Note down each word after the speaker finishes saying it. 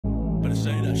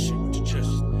say that shit with your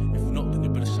chest. If not, then you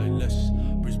better say less.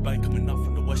 Brisbane coming up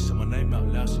from the west, say my name out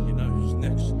loud so you know who's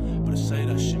next. Better say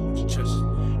that shit with your chest.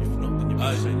 If not, then you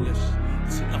better say less.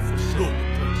 It's enough for sure.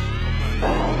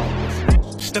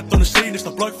 Stepped on the scene, it's the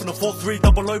bloke from the 4-3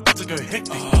 double O, about to go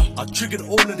hectic. I triggered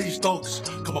all of these dogs,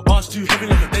 got my bars too heavy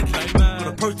like a deadly. Got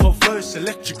a proton flow, it's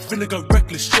electric, finna go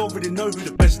reckless. You already know who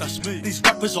the best, that's me. These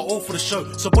rappers are all for the show,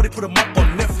 somebody put them up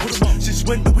on Netflix. Since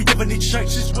when do we ever need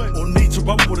shakes? Since when? Or need to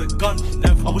run with a gun?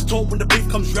 Never. I was taught when the beef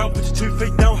comes round, put your 2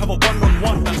 feet down, have a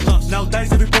one-on-one. That's us.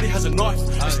 Nowadays everybody has a knife,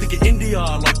 they stick it in the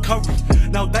eye like curry.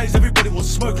 Nowadays everybody wants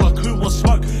smoke, like who wants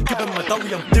smoke? Give them my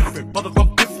doughy, I'm different, brother,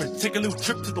 I'm different. Take a little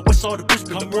trip to the west side of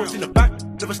Brisbane. The boys in the back,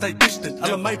 never stay distant.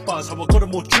 LMA bars, how I got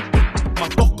them all tripping. My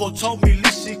doco told me,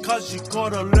 listen, cuz you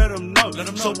gotta let them know.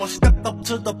 So I stepped up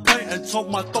to the plate and told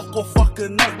my doco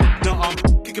fucking no. Now I'm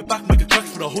kicking back, making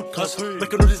tracks for the hood, cuz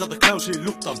making all these other clowns who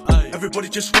look dumb. Everybody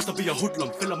just wants to be a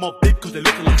hoodlum, feel I'm all big cause they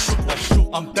looking like shook.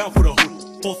 I'm down for the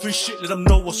hood. 4-3 shit, let them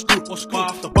know what's good. Bar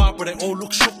after bar, but they all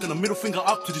look shook. And a middle finger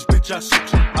up to these bitch ass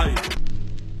six. Ay,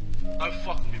 don't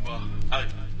fuck me, bro. Ay,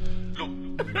 look.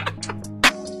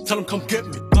 Tell them come get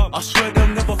me. I swear they'll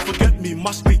never forget me.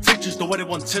 Must be teachers the way they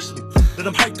want to test me. Let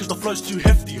them hate cause the flow's too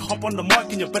hefty. Hop on the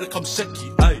mic and you better come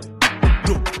secchi. Ay,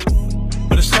 look.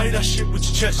 Better say that shit with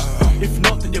your chest. If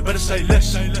not, then you better say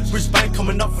less. Brisbane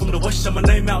coming up from the west, say my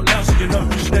name out loud so you know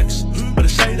who's next. Better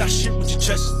say that shit with your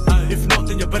chest. If not,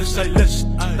 then you better say less.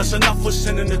 That's enough for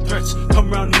sending the threats.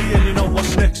 Come round here and you know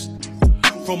what's next.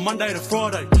 From Monday to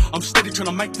Friday, I'm steady trying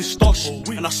to make this stosh.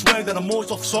 And I swear that I'm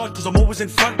always offside, cause I'm always in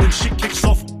front when shit kicks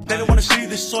off. They don't wanna see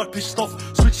this side pissed off.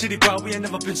 Switch city, bro, we ain't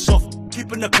never been soft.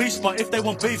 Keeping the peace, but if they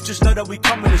want beef, just know that we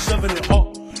coming and serving it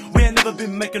hot. We ain't never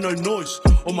been making no noise.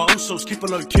 All my usos keep it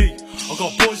low key. I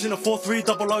got boys in the 4-3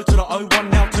 double O to the 01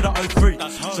 now to the 03.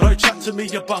 So don't chat to me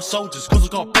about soldiers, cause I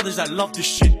got brothers that love this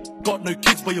shit. Got no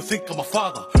kids, but you think I'm a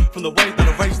father. From the way that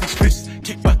I raise these fists.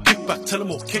 Kick back, tell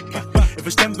them all kick back. If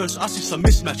it's them versus us, it's a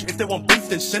mismatch. If they want beef,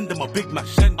 then send them a big match.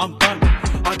 I'm done,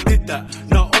 I did that.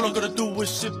 Now all I gotta do is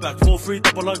sit back. 4-3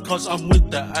 double O, cause I'm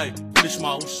with that. Ay, finish my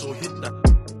also hit that.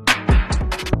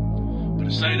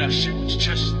 Better say that shit with your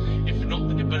chest. If not,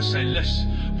 then you better say less.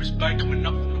 Brisbane coming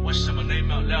up from the west, say my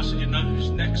name out loud so you know who's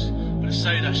next. Better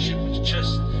say that shit with your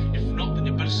chest. If not, then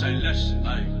you better say less.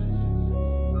 Ay.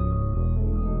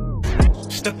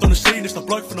 Stepped on the scene, it's the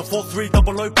bloke from the 4-3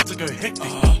 double O, about to go hectic.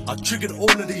 I triggered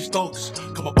all of these dogs,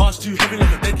 got my bars too heavy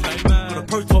like a deadly. Got a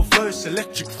proton flow, it's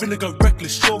electric, finna go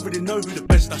reckless. You already know who the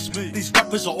best, that's me. These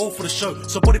rappers are all for the show,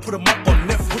 somebody put them up on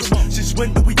Netflix. Since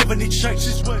when do we ever need shakes?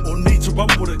 Since when? Or need to run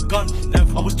with a gun?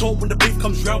 Never. I was taught when the beef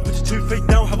comes round, put your 2 feet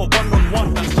down, have a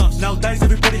one-on-one. That's us. Nowadays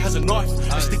everybody has a knife,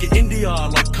 they stick it in the eye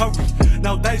like curry.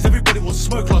 Nowadays everybody wants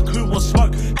smoke, like who wants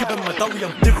smoke? Give them my doughy,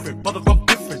 I'm different, brother, I'm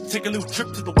different. Take a little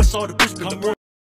trip to the west side of Brisbane.